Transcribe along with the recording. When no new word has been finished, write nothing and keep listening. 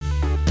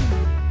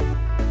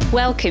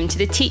Welcome to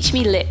the Teach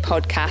Me Lit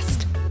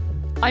podcast.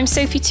 I'm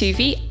Sophie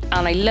Tuvey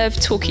and I love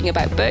talking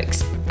about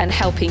books and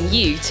helping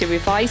you to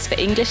revise for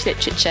English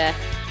literature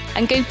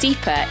and go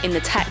deeper in the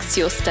texts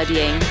you're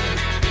studying.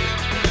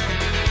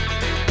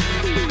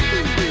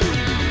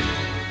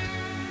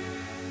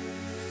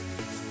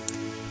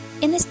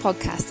 In this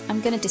podcast,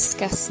 I'm going to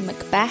discuss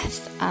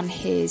Macbeth and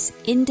his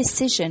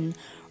indecision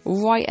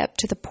right up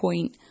to the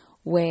point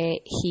where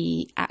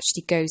he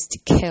actually goes to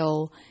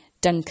kill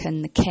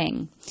Duncan the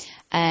king.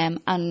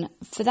 And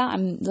for that,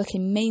 I'm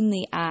looking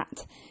mainly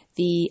at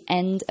the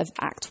end of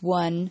Act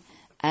 1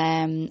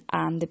 and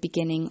the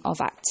beginning of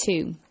Act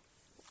 2.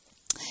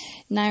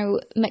 Now,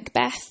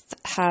 Macbeth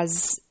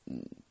has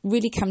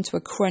really come to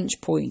a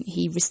crunch point.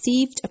 He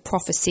received a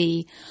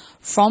prophecy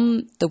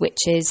from the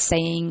witches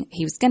saying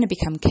he was going to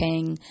become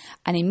king,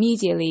 and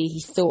immediately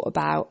he thought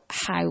about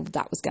how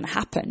that was going to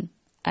happen,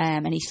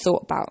 and he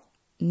thought about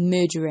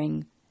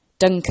murdering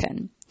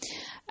Duncan.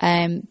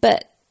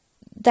 But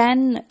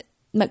then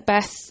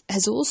Macbeth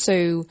has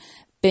also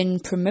been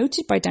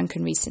promoted by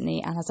Duncan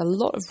recently and has a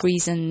lot of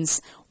reasons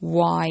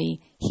why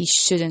he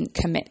shouldn't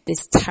commit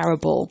this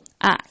terrible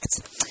act.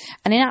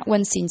 And in Act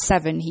 1, Scene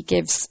 7, he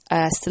gives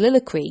a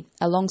soliloquy,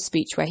 a long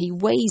speech where he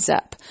weighs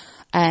up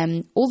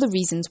all the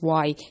reasons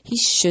why he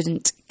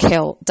shouldn't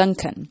kill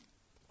Duncan.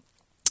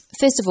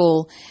 First of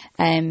all,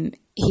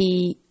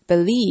 he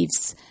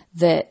believes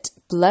that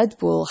blood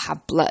will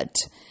have blood,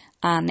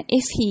 and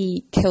if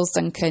he kills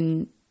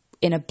Duncan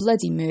in a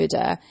bloody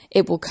murder,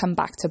 it will come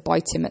back to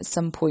bite him at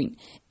some point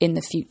in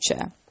the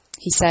future.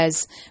 He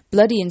says,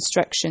 bloody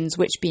instructions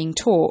which being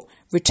taught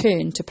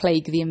return to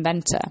plague the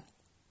inventor.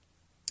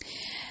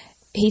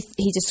 He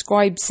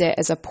describes it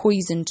as a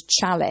poisoned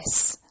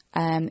chalice.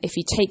 If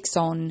he takes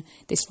on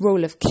this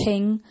role of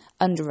king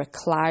under a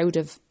cloud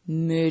of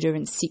murder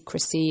and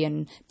secrecy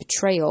and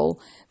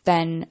betrayal,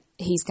 then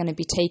he's going to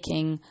be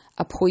taking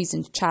a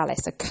poisoned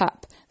chalice, a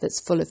cup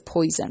that's full of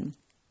poison.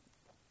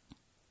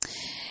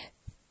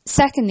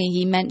 Secondly,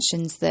 he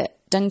mentions that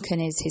Duncan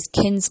is his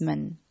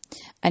kinsman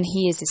and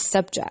he is his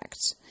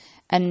subject.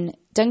 And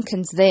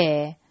Duncan's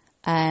there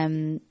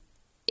in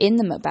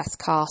the Macbeth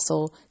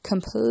castle,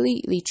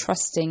 completely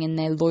trusting in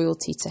their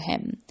loyalty to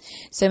him.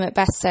 So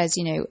Macbeth says,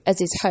 as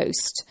his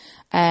host,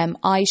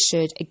 I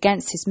should,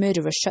 against his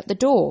murderer, shut the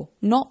door,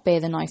 not bear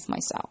the knife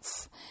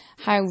myself.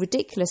 How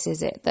ridiculous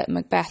is it that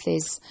Macbeth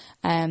is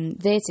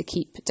there to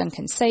keep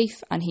Duncan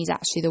safe and he's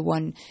actually the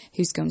one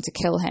who's going to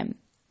kill him?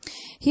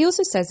 He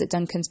also says that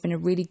Duncan's been a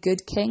really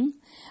good king.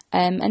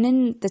 And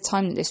in the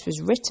time that this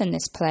was written,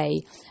 this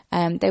play,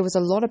 there was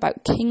a lot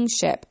about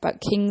kingship, about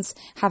kings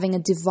having a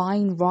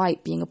divine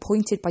right, being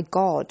appointed by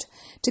God.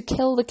 To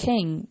kill the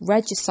king,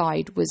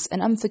 regicide, was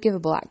an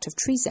unforgivable act of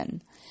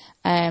treason.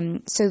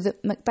 So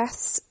that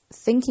Macbeth's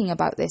thinking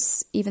about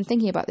this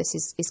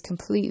is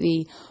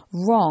completely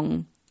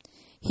wrong.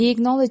 He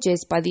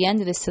acknowledges by the end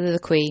of this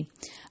soliloquy,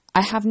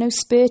 I have no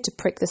spur to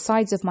prick the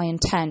sides of my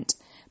intent,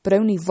 but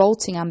only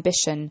vaulting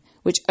ambition,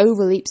 which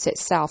overleaps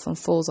itself and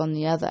falls on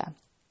the other.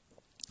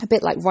 A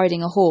bit like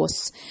riding a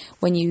horse,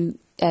 when you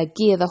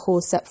gear the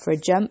horse up for a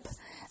jump,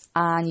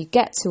 and you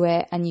get to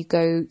it, and you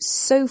go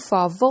so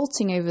far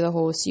vaulting over the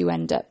horse, you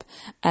end up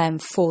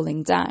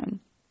falling down.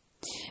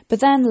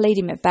 But then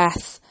Lady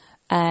Macbeth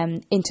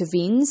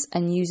intervenes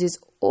and uses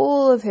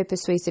all of her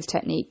persuasive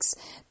techniques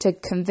to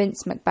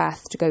convince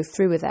Macbeth to go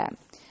through with it.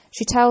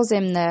 She tells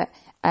him that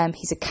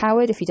he's a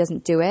coward if he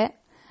doesn't do it,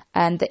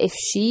 and that if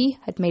she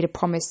had made a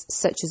promise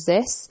such as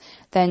this,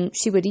 then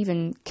she would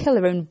even kill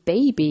her own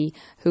baby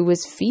who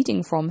was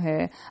feeding from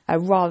her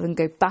rather than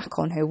go back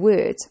on her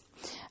word.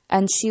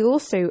 And she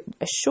also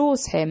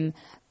assures him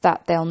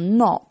that they'll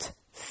not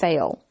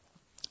fail.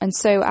 And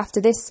so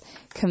after this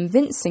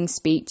convincing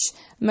speech,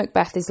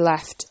 Macbeth is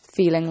left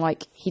feeling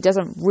like he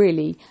doesn't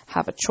really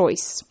have a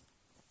choice.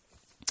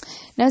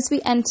 Now as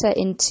we enter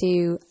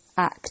into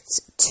Act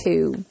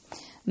 2,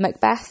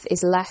 Macbeth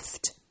is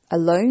left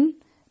alone.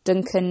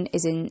 Duncan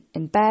is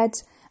in bed,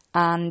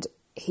 and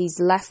he's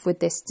left with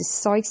this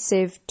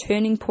decisive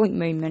turning point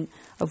moment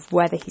of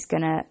whether he's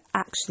going to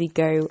actually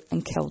go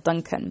and kill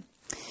Duncan.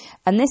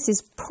 And this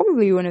is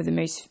probably one of the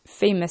most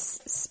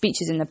famous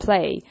speeches in the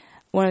play,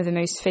 one of the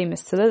most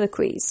famous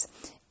soliloquies.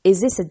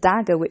 Is this a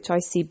dagger which I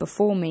see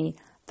before me,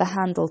 the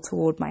handle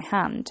toward my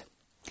hand?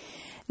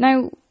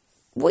 Now,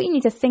 what you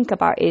need to think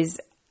about is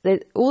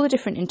all the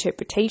different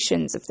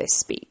interpretations of this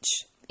speech.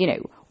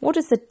 What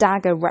does the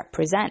dagger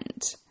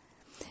represent?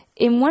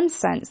 In one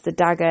sense, the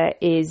dagger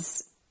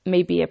is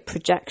maybe a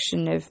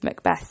projection of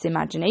Macbeth's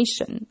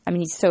imagination. I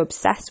mean, he's so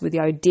obsessed with the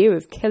idea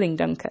of killing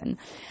Duncan.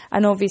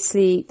 And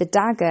obviously, the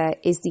dagger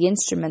is the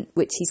instrument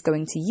which he's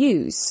going to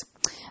use.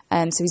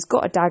 So he's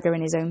got a dagger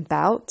in his own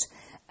belt,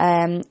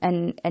 and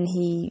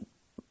he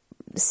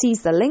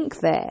sees the link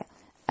there,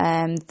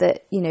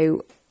 that,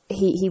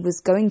 he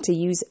was going to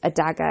use a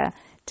dagger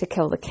to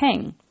kill the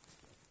king.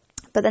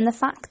 But then the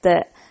fact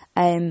that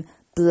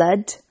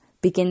blood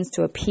begins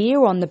to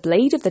appear on the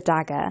blade of the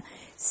dagger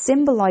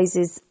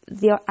symbolises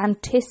the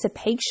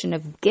anticipation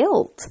of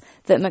guilt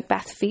that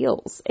Macbeth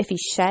feels if he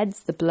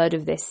sheds the blood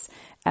of this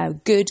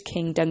good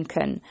King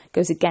Duncan,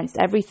 goes against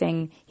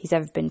everything he's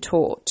ever been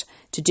taught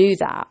to do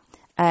that.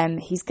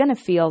 He's going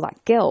to feel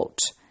that guilt,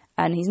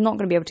 and he's not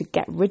going to be able to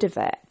get rid of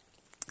it.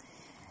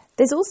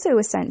 There's also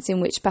a sense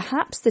in which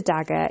perhaps the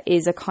dagger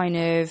is a kind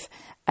of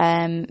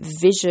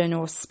vision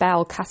or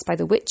spell cast by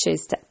the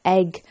witches to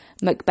egg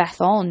Macbeth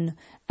on,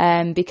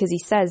 because he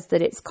says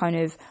that it's kind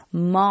of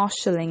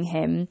marshalling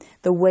him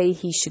the way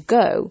he should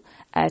go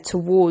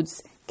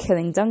towards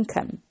killing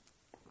Duncan.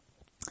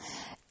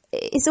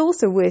 It's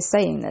also worth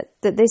saying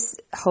that this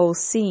whole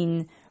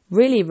scene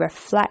really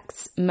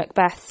reflects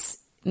Macbeth's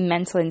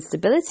mental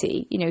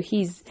instability. You know,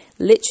 he's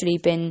literally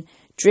been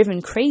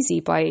driven crazy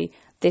by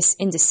this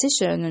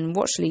indecision and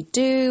what shall he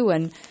do,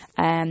 and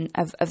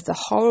of the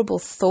horrible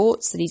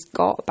thoughts that he's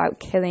got about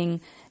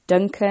killing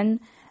Duncan.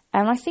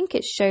 And I think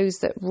it shows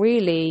that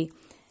really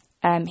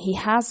he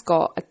has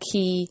got a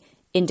key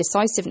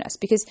indecisiveness,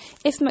 because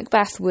if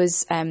Macbeth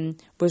was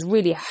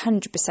really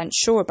 100%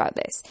 sure about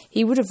this,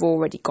 he would have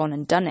already gone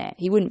and done it.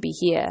 He wouldn't be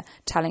here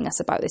telling us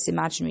about this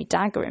imaginary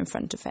dagger in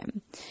front of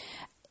him.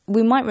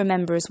 We might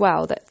remember as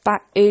well that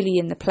back early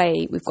in the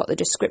play, we've got the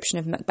description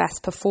of Macbeth's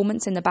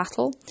performance in the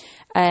battle,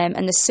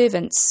 and the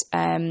servants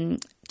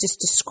just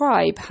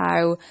describe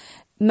how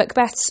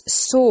Macbeth's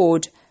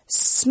sword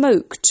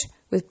smoked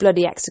with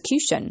bloody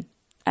execution.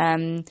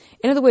 In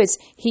other words,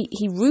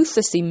 he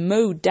ruthlessly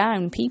mowed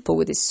down people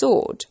with his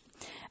sword,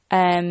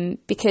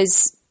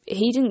 because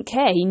he didn't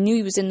care. He knew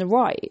he was in the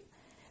right.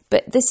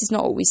 But this is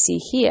not what we see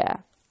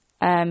here.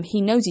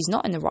 He knows he's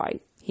not in the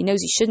right. He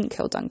knows he shouldn't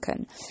kill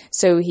Duncan.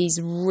 So he's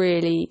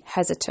really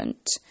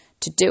hesitant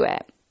to do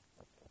it.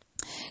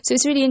 So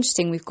it's really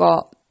interesting. We've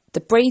got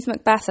the brave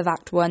Macbeth of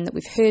Act 1 that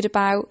we've heard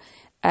about,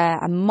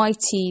 a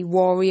mighty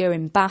warrior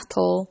in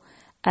battle,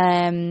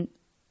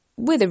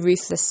 with a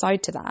ruthless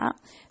side to that.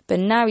 But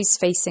now he's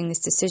facing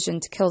this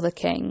decision to kill the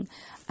king.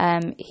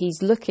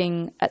 He's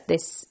looking at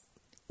this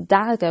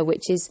dagger,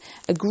 which is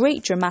a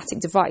great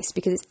dramatic device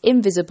because it's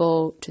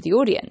invisible to the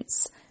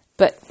audience.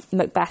 But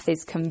Macbeth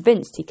is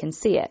convinced he can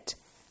see it.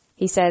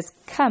 He says,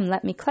 "Come,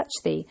 let me clutch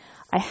thee.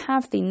 I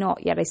have thee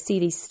not, yet I see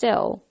thee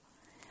still.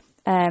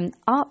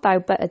 Art thou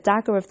but a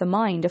dagger of the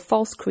mind, a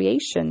false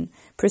creation,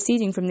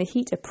 proceeding from the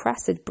heat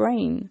oppressed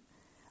brain?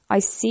 I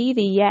see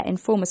thee yet in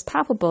form as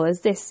palpable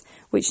as this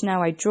which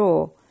now I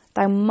draw.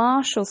 Thou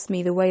marshalst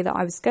me the way that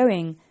I was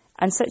going,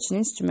 and such an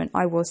instrument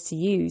I was to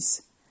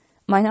use.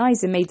 Mine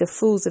eyes are made the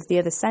fools of the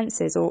other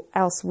senses, or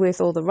else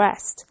worth all the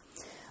rest.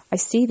 I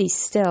see thee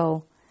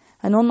still,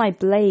 and on my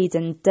blade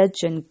and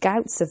dudgeon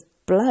gouts of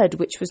blood,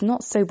 which was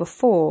not so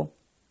before.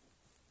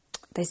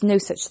 There's no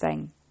such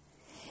thing.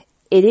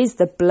 It is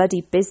the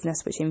bloody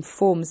business which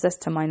informs thus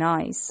to mine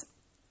eyes.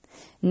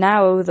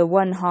 Now o'er the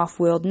one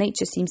half-world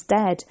nature seems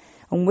dead,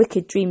 and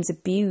wicked dreams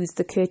abuse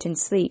the curtained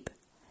sleep.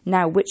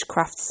 Now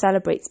witchcraft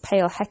celebrates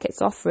pale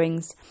Hecate's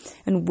offerings,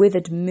 and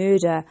withered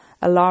murder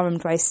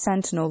alarmed by a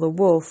sentinel, the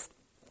wolf,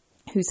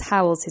 whose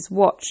howls his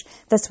watch,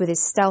 thus with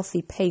his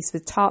stealthy pace,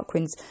 with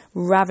Tarquin's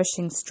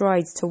ravishing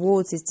strides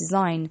towards his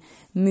design,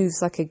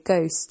 moves like a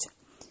ghost.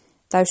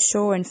 Thou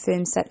sure and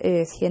firm set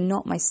earth, hear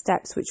not my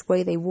steps which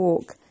way they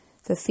walk,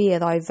 for fear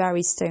thy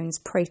very stones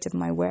prate of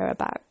my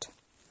whereabout."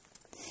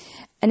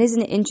 And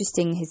isn't it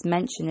interesting his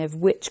mention of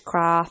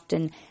witchcraft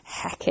and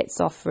Hecate's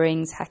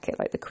offerings, Hecate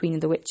like the queen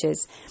of the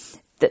witches,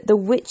 that the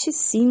witches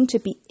seem to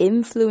be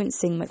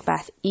influencing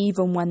Macbeth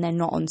even when they're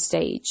not on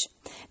stage.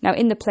 Now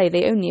in the play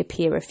they only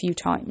appear a few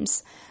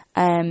times,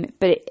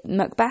 but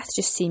Macbeth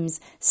just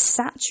seems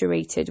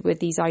saturated with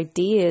these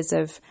ideas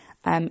of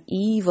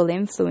evil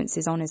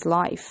influences on his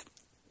life.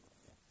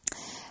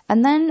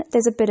 And then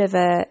there's a bit of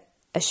a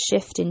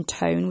shift in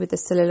tone with the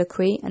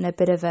soliloquy and a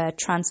bit of a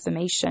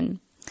transformation.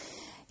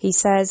 He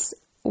says,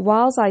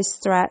 "Whiles I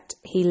threat,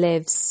 he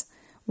lives.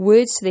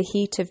 Words to the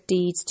heat of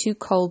deeds too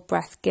cold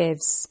breath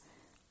gives.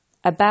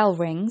 A bell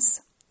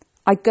rings.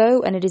 I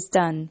go and it is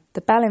done.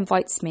 The bell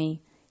invites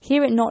me.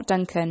 Hear it not,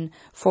 Duncan,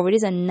 for it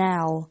is a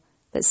knell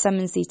that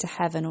summons thee to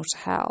heaven or to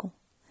hell."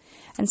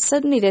 And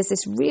suddenly there's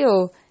this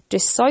real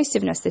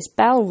decisiveness, this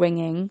bell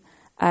ringing,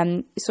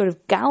 sort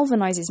of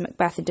galvanizes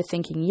Macbeth into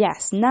thinking,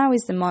 yes, now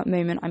is the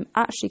moment, I'm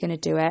actually going to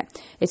do it.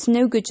 It's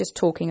no good just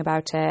talking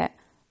about it.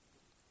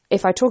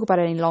 If I talk about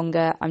it any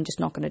longer, I'm just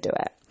not going to do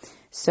it.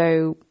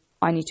 So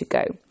I need to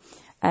go.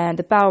 And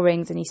the bell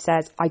rings and he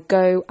says, "I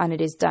go and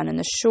it is done." And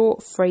the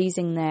short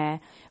phrasing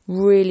there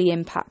really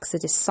impacts the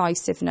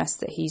decisiveness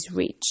that he's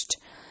reached.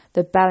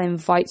 The bell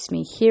invites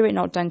me, hear it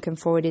not, Duncan,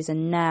 for it is a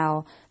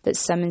knell that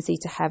summons thee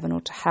to heaven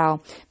or to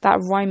hell. That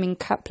rhyming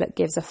couplet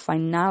gives a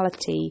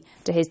finality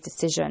to his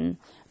decision.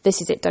 This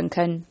is it,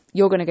 Duncan.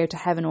 You're going to go to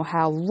heaven or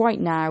hell right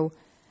now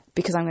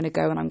because I'm going to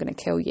go and I'm going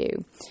to kill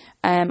you.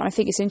 I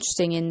think it's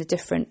interesting in the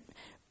different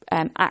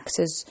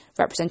actors'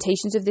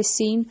 representations of this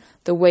scene,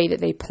 the way that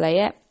they play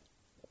it.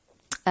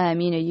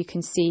 You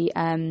can see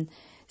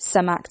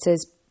some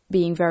actors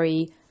being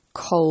very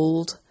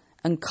cold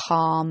and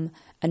calm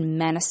and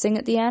menacing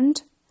at the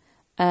end.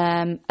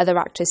 Other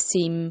actors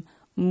seem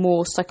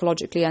more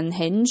psychologically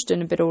unhinged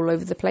and a bit all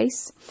over the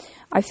place.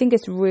 I think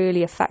it's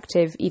really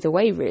effective either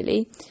way,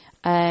 really.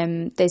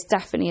 There's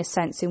definitely a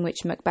sense in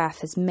which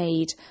Macbeth has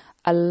made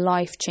a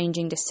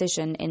life-changing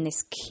decision in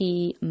this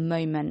key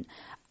moment,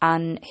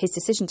 and his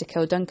decision to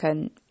kill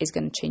Duncan is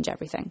going to change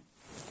everything.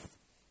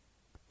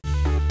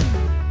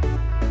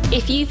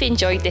 If you've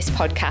enjoyed this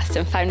podcast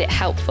and found it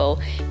helpful,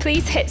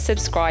 please hit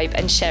subscribe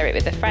and share it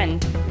with a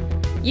friend.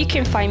 You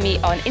can find me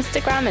on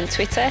Instagram and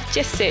Twitter,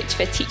 just search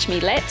for Teach Me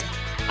Lit.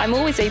 I'm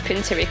always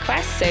open to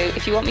requests, so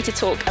if you want me to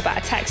talk about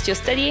a text you're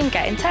studying,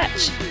 get in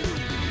touch.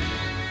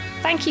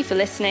 Thank you for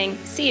listening.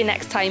 See you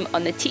next time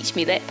on the Teach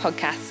Me Lit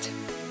podcast.